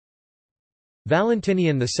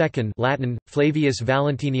Valentinian II, Latin Flavius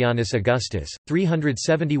Valentinianus Augustus,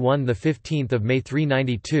 371, the 15th of May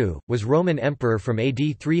 392, was Roman emperor from AD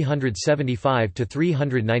 375 to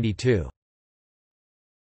 392.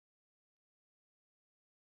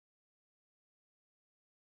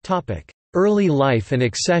 Topic: Early life and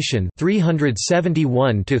accession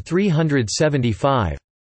 371 to 375.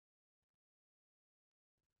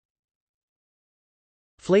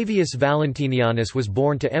 Flavius Valentinianus was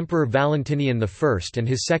born to Emperor Valentinian I and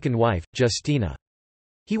his second wife, Justina.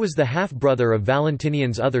 He was the half-brother of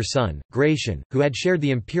Valentinian's other son, Gratian, who had shared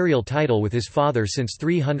the imperial title with his father since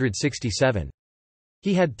 367.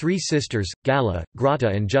 He had three sisters, Galla, Grata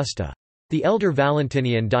and Justa. The elder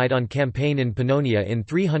Valentinian died on campaign in Pannonia in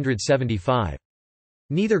 375.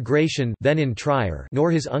 Neither Gratian, then in Trier,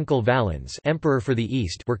 nor his uncle Valens, emperor for the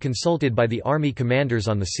East, were consulted by the army commanders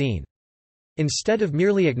on the scene. Instead of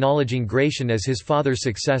merely acknowledging Gratian as his father's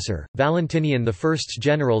successor, Valentinian I's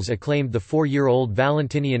generals acclaimed the 4-year-old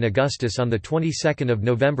Valentinian Augustus on the 22nd of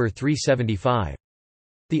November 375.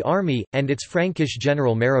 The army, and its Frankish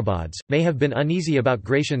general Meribads, may have been uneasy about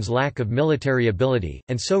Gratian's lack of military ability,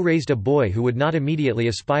 and so raised a boy who would not immediately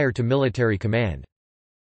aspire to military command.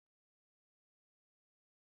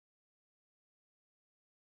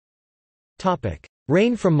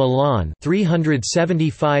 Reign from Milan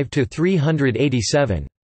 375 to 387.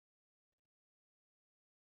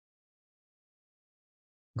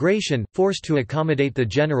 Gratian, forced to accommodate the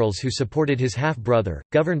generals who supported his half-brother,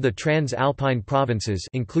 governed the Trans-Alpine provinces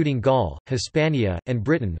including Gaul, Hispania, and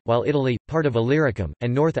Britain, while Italy, part of Illyricum,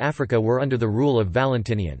 and North Africa were under the rule of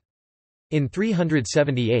Valentinian. In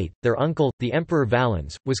 378, their uncle, the Emperor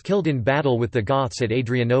Valens, was killed in battle with the Goths at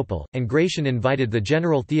Adrianople, and Gratian invited the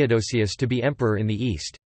general Theodosius to be emperor in the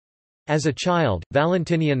east. As a child,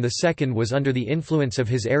 Valentinian II was under the influence of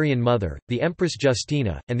his Arian mother, the Empress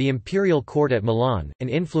Justina, and the imperial court at Milan, an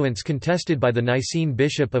influence contested by the Nicene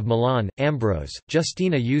bishop of Milan, Ambrose.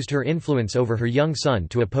 Justina used her influence over her young son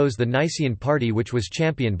to oppose the Nicene party which was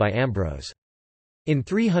championed by Ambrose. In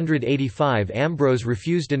 385 Ambrose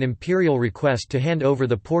refused an imperial request to hand over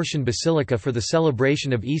the Portian Basilica for the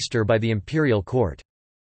celebration of Easter by the imperial court.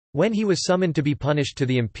 When he was summoned to be punished to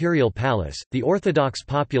the imperial palace, the Orthodox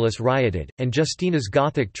populace rioted, and Justina's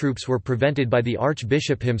Gothic troops were prevented by the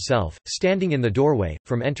archbishop himself, standing in the doorway,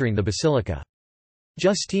 from entering the basilica.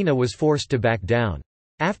 Justina was forced to back down.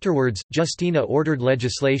 Afterwards, Justina ordered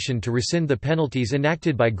legislation to rescind the penalties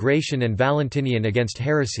enacted by Gratian and Valentinian against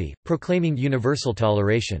heresy, proclaiming universal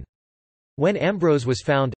toleration. When Ambrose was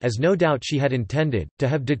found, as no doubt she had intended, to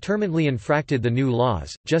have determinedly infracted the new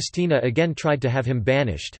laws, Justina again tried to have him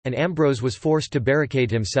banished, and Ambrose was forced to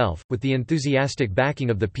barricade himself, with the enthusiastic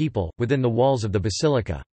backing of the people, within the walls of the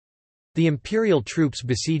basilica. The imperial troops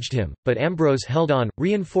besieged him, but Ambrose held on,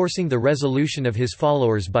 reinforcing the resolution of his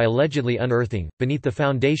followers by allegedly unearthing, beneath the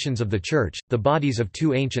foundations of the church, the bodies of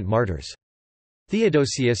two ancient martyrs.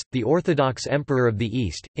 Theodosius, the Orthodox Emperor of the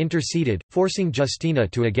East, interceded, forcing Justina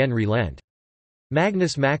to again relent.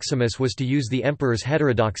 Magnus Maximus was to use the emperor's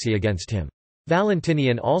heterodoxy against him.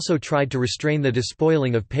 Valentinian also tried to restrain the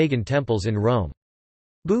despoiling of pagan temples in Rome.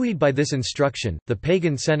 Buoyed by this instruction, the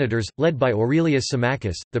pagan senators, led by Aurelius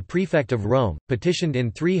Symmachus, the prefect of Rome, petitioned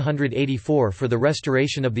in 384 for the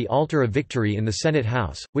restoration of the Altar of Victory in the Senate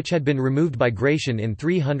House, which had been removed by Gratian in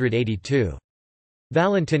 382.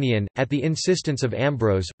 Valentinian, at the insistence of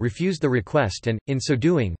Ambrose, refused the request and, in so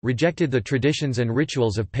doing, rejected the traditions and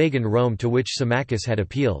rituals of pagan Rome to which Symmachus had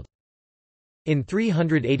appealed. In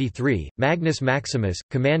 383, Magnus Maximus,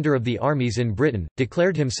 commander of the armies in Britain,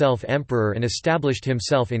 declared himself emperor and established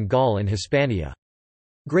himself in Gaul and Hispania.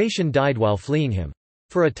 Gratian died while fleeing him.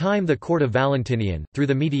 For a time the court of Valentinian, through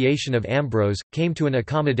the mediation of Ambrose, came to an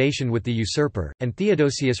accommodation with the usurper, and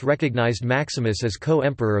Theodosius recognized Maximus as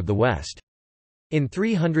co-emperor of the West. In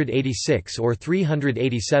 386 or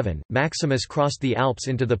 387, Maximus crossed the Alps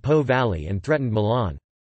into the Po Valley and threatened Milan.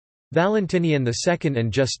 Valentinian II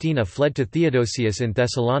and Justina fled to Theodosius in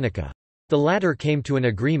Thessalonica. The latter came to an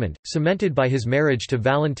agreement, cemented by his marriage to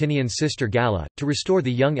Valentinian's sister Galla, to restore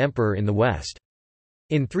the young emperor in the west.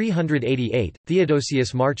 In 388,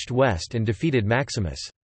 Theodosius marched west and defeated Maximus.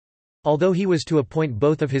 Although he was to appoint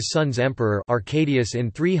both of his sons emperor, Arcadius in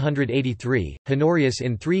 383, Honorius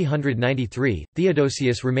in 393,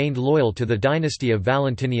 Theodosius remained loyal to the dynasty of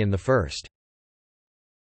Valentinian I.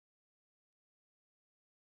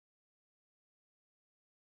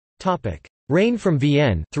 Reign from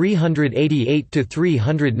Vienne 388 to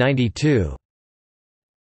 392.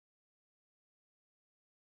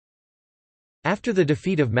 After the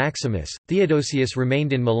defeat of Maximus, Theodosius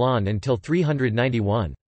remained in Milan until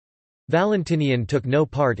 391. Valentinian took no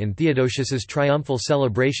part in Theodosius's triumphal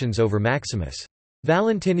celebrations over Maximus.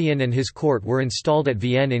 Valentinian and his court were installed at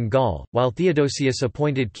Vienne in Gaul, while Theodosius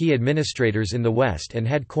appointed key administrators in the west and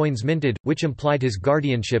had coins minted, which implied his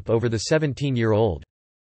guardianship over the 17-year-old.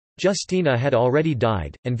 Justina had already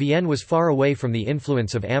died, and Vienne was far away from the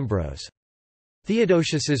influence of Ambrose.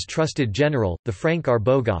 Theodosius's trusted general, the Frank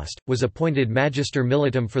Arbogast, was appointed Magister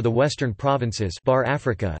Militum for the western provinces Bar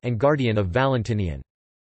Africa and guardian of Valentinian.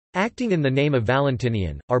 Acting in the name of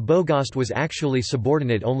Valentinian, Arbogast was actually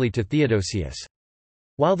subordinate only to Theodosius.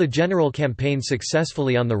 While the general campaigned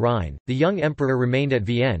successfully on the Rhine, the young emperor remained at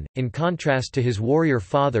Vienne, in contrast to his warrior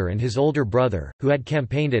father and his older brother, who had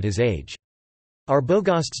campaigned at his age.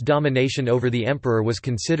 Arbogast's domination over the emperor was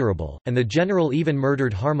considerable, and the general even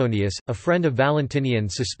murdered Harmonius, a friend of Valentinian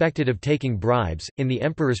suspected of taking bribes. In the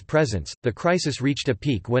emperor's presence, the crisis reached a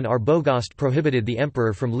peak when Arbogast prohibited the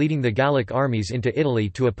emperor from leading the Gallic armies into Italy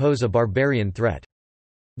to oppose a barbarian threat.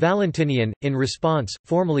 Valentinian, in response,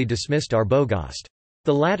 formally dismissed Arbogast.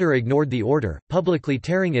 The latter ignored the order, publicly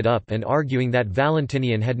tearing it up and arguing that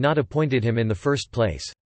Valentinian had not appointed him in the first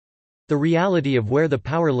place. The reality of where the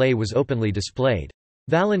power lay was openly displayed.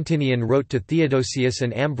 Valentinian wrote to Theodosius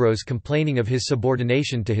and Ambrose complaining of his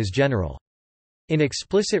subordination to his general. In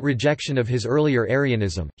explicit rejection of his earlier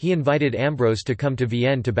Arianism, he invited Ambrose to come to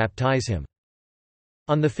Vienne to baptize him.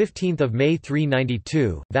 On 15 May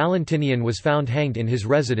 392, Valentinian was found hanged in his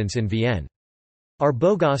residence in Vienne.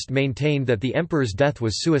 Arbogast maintained that the emperor's death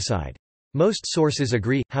was suicide. Most sources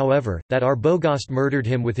agree, however, that Arbogast murdered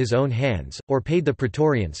him with his own hands, or paid the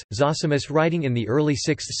praetorians. Zosimus, writing in the early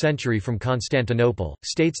 6th century from Constantinople,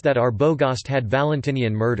 states that Arbogast had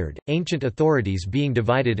Valentinian murdered, ancient authorities being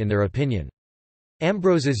divided in their opinion.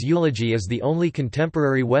 Ambrose's eulogy is the only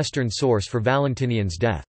contemporary Western source for Valentinian's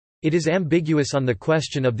death. It is ambiguous on the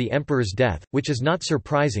question of the emperor's death, which is not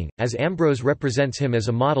surprising, as Ambrose represents him as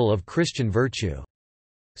a model of Christian virtue.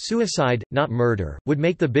 Suicide, not murder, would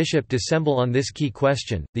make the bishop dissemble on this key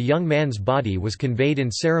question. The young man's body was conveyed in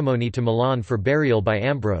ceremony to Milan for burial by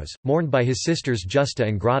Ambrose, mourned by his sisters Justa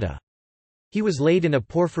and Grata. He was laid in a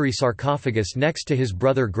porphyry sarcophagus next to his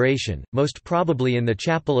brother Gratian, most probably in the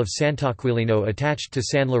chapel of Sant'Aquilino attached to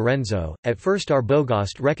San Lorenzo. At first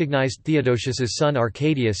Arbogast recognized Theodosius's son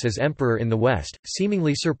Arcadius as emperor in the west,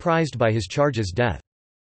 seemingly surprised by his charge's death.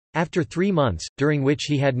 After 3 months, during which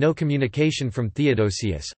he had no communication from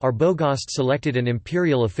Theodosius, Arbogast selected an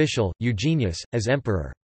imperial official, Eugenius, as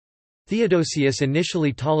emperor. Theodosius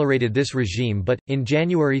initially tolerated this regime but, in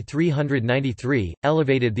January 393,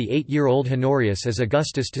 elevated the 8-year-old Honorius as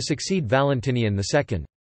Augustus to succeed Valentinian II.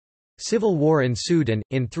 Civil war ensued and,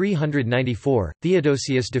 in 394,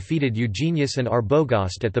 Theodosius defeated Eugenius and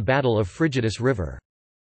Arbogast at the Battle of Frigidus River.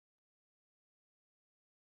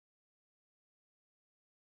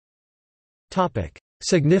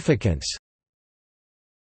 Significance.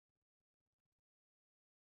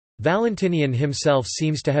 Valentinian himself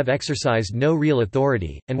seems to have exercised no real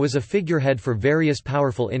authority, and was a figurehead for various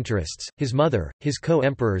powerful interests, his mother, his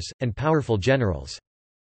co-emperors, and powerful generals.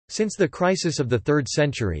 Since the crisis of the 3rd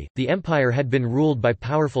century, the empire had been ruled by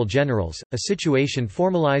powerful generals, a situation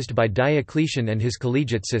formalized by Diocletian and his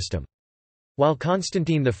collegiate system. While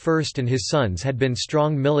Constantine I and his sons had been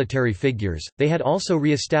strong military figures, they had also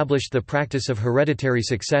re-established the practice of hereditary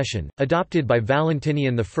succession, adopted by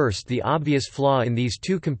Valentinian I. The obvious flaw in these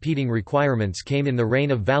two competing requirements came in the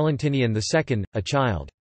reign of Valentinian II, a child.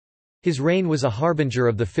 His reign was a harbinger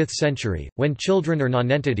of the 5th century, when children or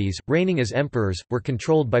nonentities, reigning as emperors, were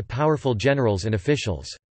controlled by powerful generals and officials.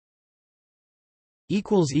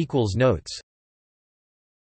 Notes